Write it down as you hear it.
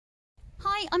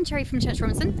Hi, I'm Cherry from Church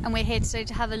Robinson and we're here today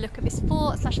to have a look at this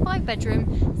 4/5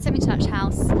 bedroom semi-detached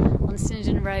house on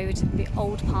Snowdon Road, the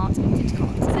old part of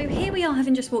Didcot. So here we are,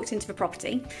 having just walked into the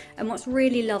property, and what's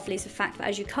really lovely is the fact that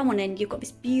as you come on in, you've got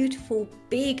this beautiful,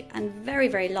 big and very,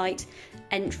 very light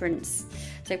entrance.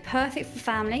 So perfect for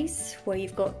families where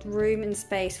you've got room and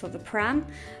space for the pram,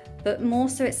 but more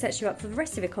so it sets you up for the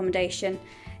rest of the accommodation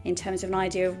in terms of an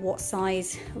idea of what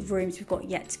size of rooms we've got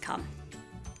yet to come.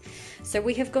 So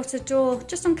we have got a door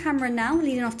just on camera now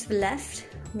leading off to the left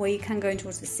where you can go in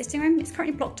towards the sitting room. It's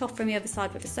currently blocked off from the other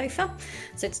side with a sofa.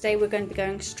 So today we're going to be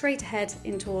going straight ahead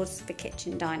in towards the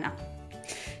kitchen diner.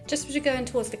 Just as we go in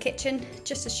towards the kitchen,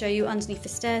 just to show you underneath the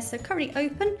stairs, so currently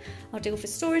open, ideal for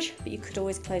storage, but you could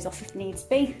always close off if needs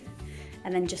be.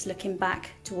 And then just looking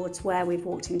back towards where we've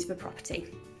walked into the property.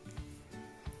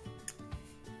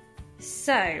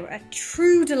 So, a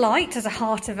true delight as a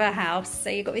heart of a house. So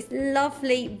you've got this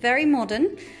lovely, very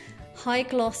modern, high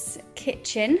gloss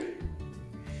kitchen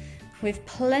with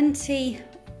plenty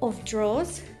of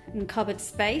drawers and cupboard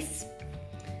space.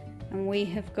 And we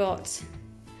have got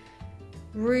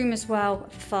room as well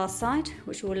at the far side,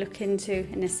 which we'll look into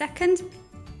in a second.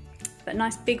 But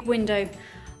nice big window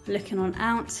looking on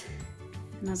out.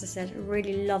 And as I said, a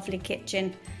really lovely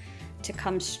kitchen to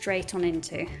come straight on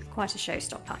into. Quite a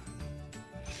showstopper.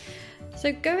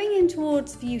 So going in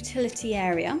towards the utility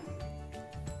area,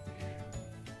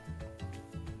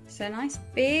 so a nice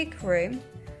big room,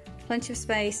 plenty of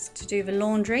space to do the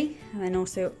laundry and then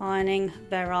also ironing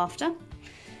thereafter.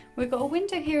 We've got a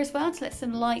window here as well to let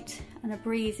some light and a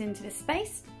breeze into the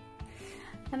space.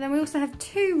 And then we also have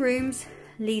two rooms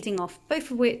leading off, both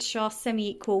of which are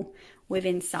semi-equal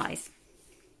within size.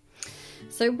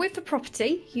 So with the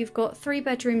property, you've got 3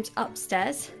 bedrooms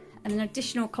upstairs and an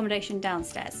additional accommodation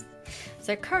downstairs.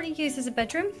 So currently used as a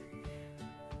bedroom,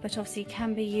 but obviously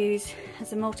can be used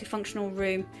as a multifunctional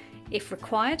room if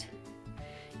required.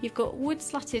 You've got wood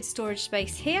slatted storage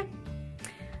space here,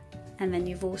 and then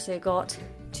you've also got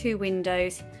 2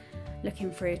 windows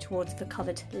looking through towards the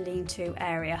covered lean-to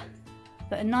area.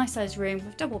 But a nice sized room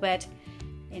with double bed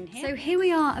in here. So here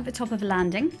we are at the top of the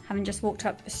landing, having just walked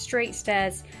up the straight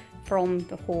stairs from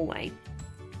the hallway.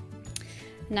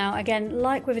 Now again,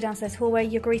 like with a downstairs hallway,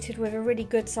 you're greeted with a really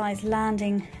good sized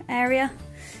landing area.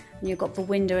 And you've got the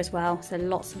window as well, so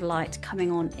lots of light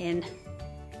coming on in.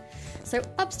 So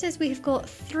upstairs we've got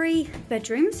 3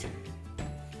 bedrooms.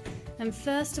 And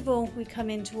first of all, we come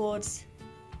in towards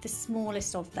the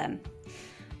smallest of them.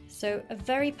 So a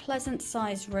very pleasant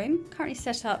sized room, currently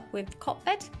set up with cot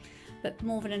bed, but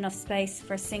more than enough space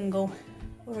for a single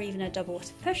or even a double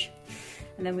to push.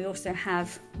 And then we also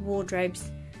have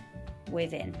wardrobes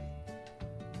within.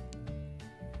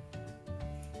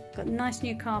 Got nice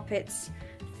new carpets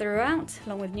throughout,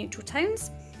 along with neutral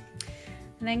tones.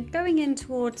 And then going in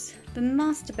towards the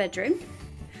master bedroom.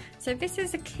 So this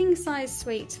is a king size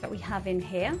suite that we have in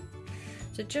here.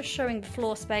 So just showing the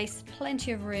floor space,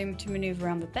 plenty of room to maneuver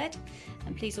around the bed.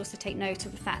 And please also take note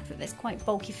of the fact that there's quite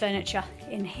bulky furniture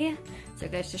in here. So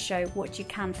it goes to show what you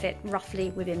can fit roughly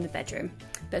within the bedroom.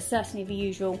 But certainly the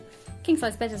usual king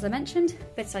size bed as I mentioned,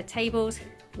 bedside tables,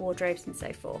 wardrobes and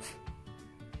so forth.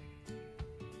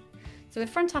 So the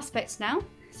front aspects now,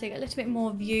 so you get a little bit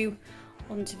more view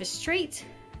onto the street.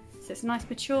 So it's a nice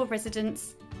mature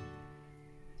residence,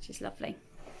 which is lovely.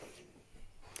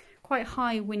 Quite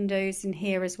high windows in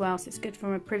here as well, so it's good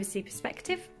from a privacy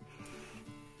perspective.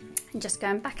 And just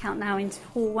going back out now into the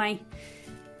hallway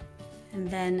and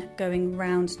then going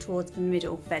round towards the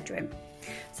middle bedroom.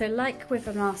 So like with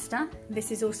the master,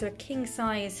 this is also a king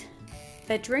size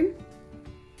bedroom.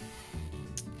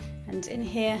 And in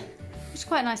here, which is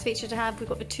quite a nice feature to have, we've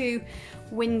got the 2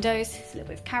 windows, it's a little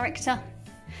bit of character.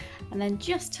 And then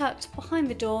just tucked behind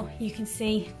the door, you can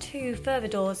see 2 further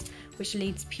doors, which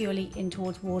leads purely in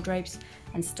towards wardrobes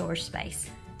and storage space.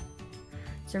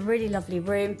 It's a really lovely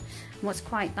room. And what's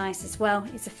quite nice as well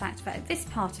is the fact that at this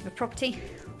part of the property,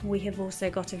 we have also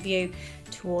got a view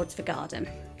towards the garden.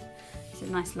 It's a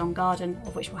nice long garden,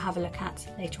 of which we'll have a look at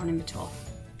later on in the tour.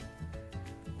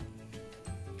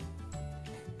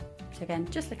 So again,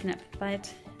 just looking at the bed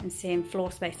and seeing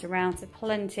floor space around, so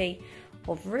plenty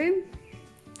of room.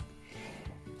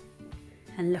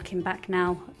 And looking back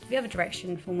now the other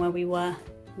direction from where we were,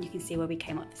 you can see where we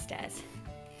came up the stairs.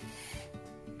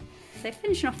 So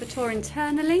finishing off the tour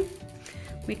internally,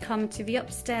 we come to the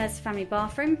upstairs family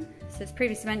bathroom. So as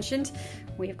previously mentioned,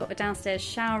 we have got the downstairs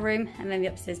shower room and then the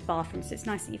upstairs bathroom. So it's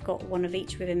nice that you've got one of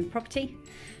each within the property.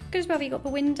 Good as well that you've got the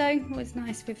window. It was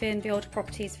nice within the older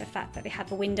properties for the fact that they had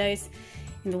the windows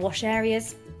in the wash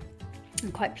areas.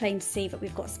 And quite plain to see that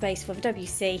we've got space for the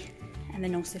WC and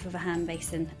then also for the hand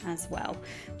basin as well,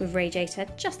 with radiator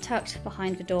just tucked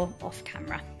behind the door off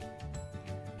camera.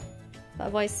 But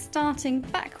otherwise, starting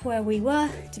back where we were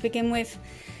to begin with,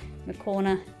 in the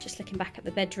corner, just looking back at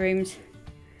the bedrooms,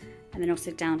 and then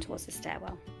also down towards the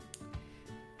stairwell.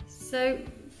 So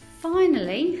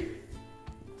finally,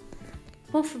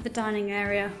 off of the dining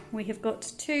area, we have got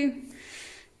 2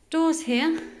 doors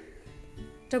here,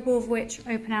 double of which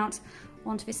open out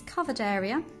onto this covered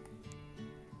area.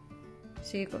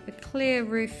 So you've got the clear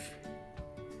roof,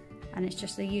 and it's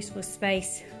just a useful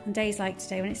space on days like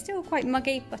today when it's still quite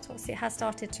muggy, but obviously it has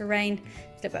started to rain,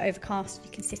 it's a little bit overcast.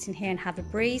 You can sit in here and have a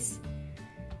breeze.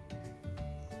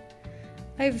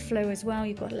 Overflow as well,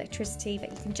 you've got electricity,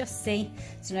 but you can just see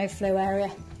it's an overflow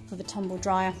area with a tumble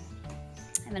dryer,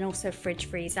 and then also fridge,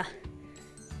 freezer,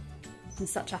 and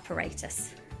such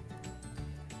apparatus.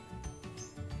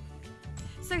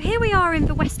 So here we are in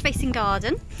the west facing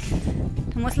garden,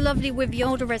 and what's lovely with the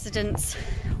older residents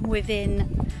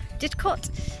within Didcot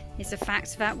is the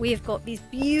fact that we have got these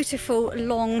beautiful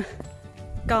long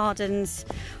gardens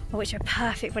which are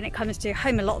perfect when it comes to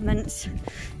home allotments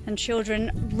and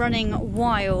children running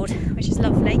wild, which is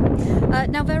lovely.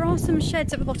 Now there are some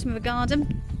sheds at the bottom of the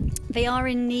garden. They are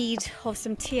in need of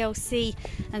some TLC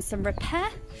and some repair.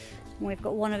 We've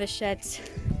got one of the sheds,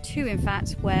 2 in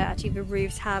fact, where actually the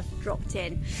roofs have dropped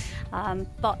in,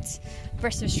 but the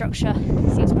rest of the structure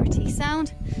seems pretty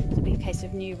sound. It'll be a case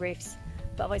of new roofs.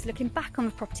 But otherwise, looking back on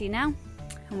the property now,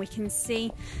 and we can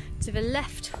see to the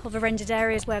left of the rendered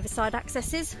areas where the side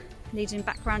access is, leading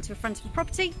back around to the front of the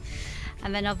property.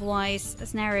 And then otherwise,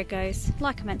 as an area goes,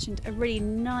 like I mentioned, a really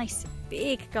nice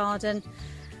big garden,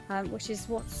 which is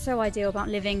what's so ideal about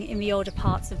living in the older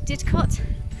parts of Didcot.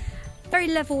 Very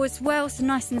level as well, so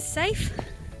nice and safe.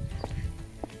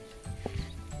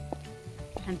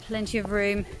 And plenty of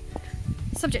room,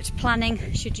 subject to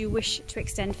planning, should you wish to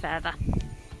extend further.